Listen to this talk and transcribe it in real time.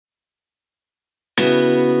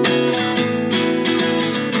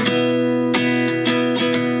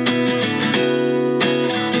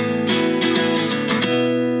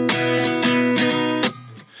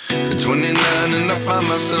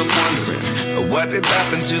What did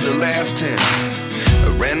happen to the last 10? I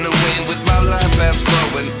ran away with my life, fast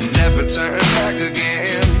forward, never turn back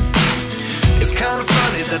again. It's kind of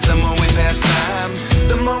funny that the more we pass time,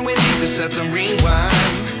 the more we need to set them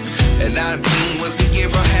rewind. And 19 was the year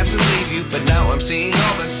I had to leave you, but now I'm seeing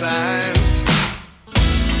all the signs.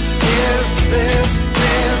 Is this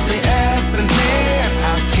really happening?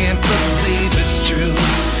 I can't believe it's true.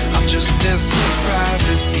 I'm just as surprised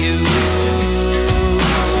as you.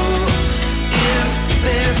 Is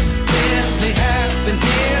this really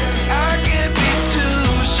happening? I can't be too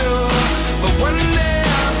sure, but one day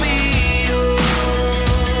I'll be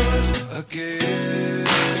yours again.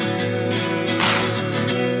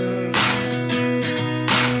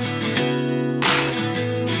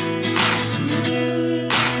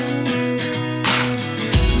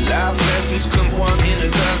 Life lessons come one in a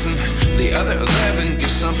dozen. The other 11 get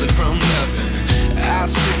something from nothing. I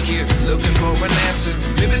sit here looking for an answer.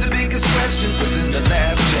 Maybe the biggest question was in the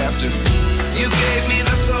last chapter. You gave me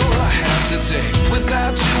the soul I have today.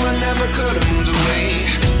 Without you I never could have moved away.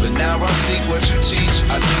 But now I see what you teach.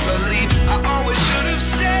 I do believe I always should have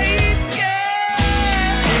stayed.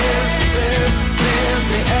 Yeah. Is this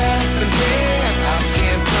really happening? I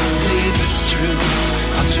can't believe it's true.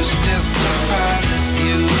 I'm just as surprised as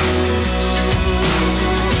you.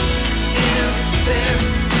 Is this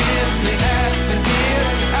really happening?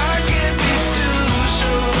 I can't be too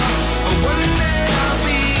sure, but one day I'll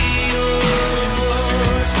be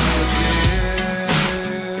yours again.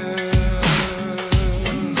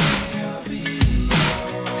 One day I'll be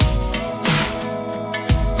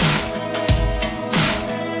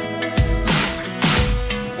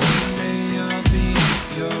One day I'll be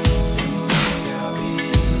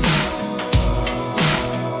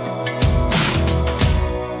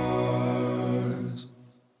yours.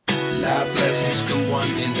 Life lessons come one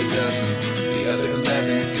in a dozen. The other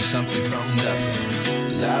 11 get something from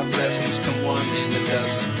nothing. Life lessons come one in a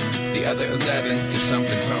dozen. The other 11 get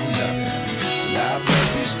something from nothing. Life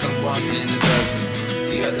lessons come one in a dozen.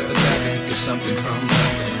 The other 11 get something from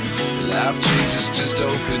nothing. Life changes just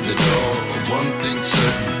open the door. One thing's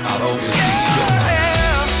certain, I'll always be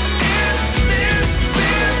yours. Is this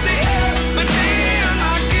really happening?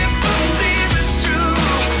 I can't believe it's true.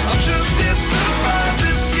 I'm just as surprised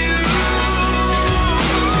as you.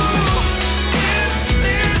 Is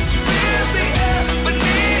this really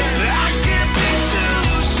happening? I can't be too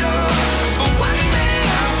sure, but one day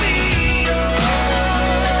I'll be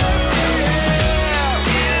yours.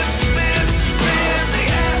 Is this really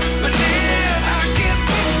happening? I can't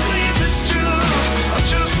believe it's true. I'm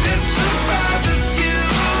just as surprised as you.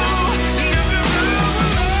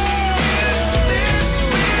 Is this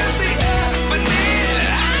really happening?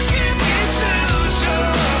 I can't be too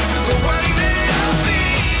sure, but one day I'll be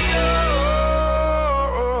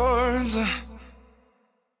yours.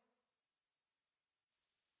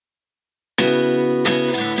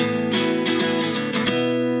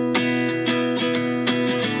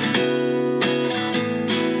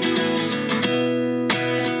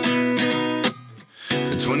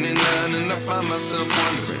 At 29 and I find myself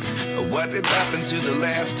wondering what did happen to the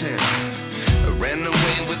last 10. I ran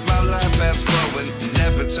away with my life, fast forward,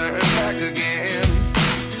 never turn back again.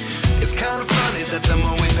 It's kind of funny that the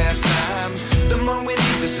more we pass time, the more we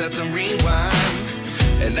need to set them rewind.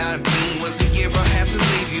 And 19 was the year I had to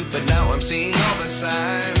leave you, but now I'm seeing all the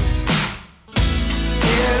signs.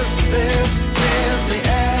 Is this really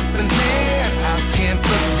happening? I can't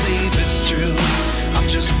believe it's true. I'm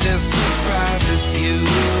just as surprised as you.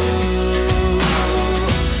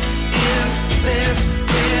 Is this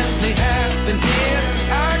really happening?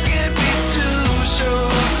 I can't be too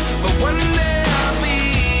sure, but one day I'll be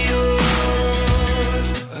yours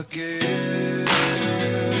again.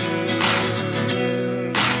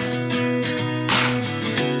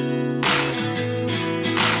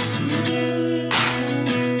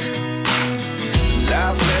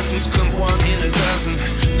 Life lessons come one in a dozen.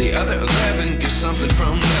 The other 11 get something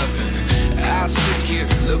from nothing. I sit here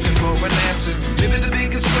looking for an answer. Maybe the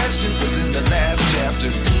biggest question was in the last chapter.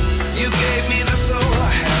 You gave me the soul I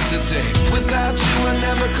have today. Without you I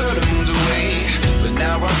never could have moved away. But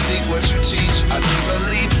now I see what you teach. I do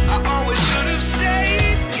believe I always should have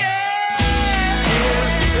stayed. Yeah.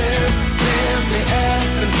 Is this really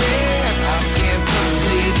happening? I can't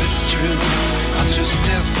believe it's true. I'm just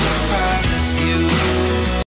as surprised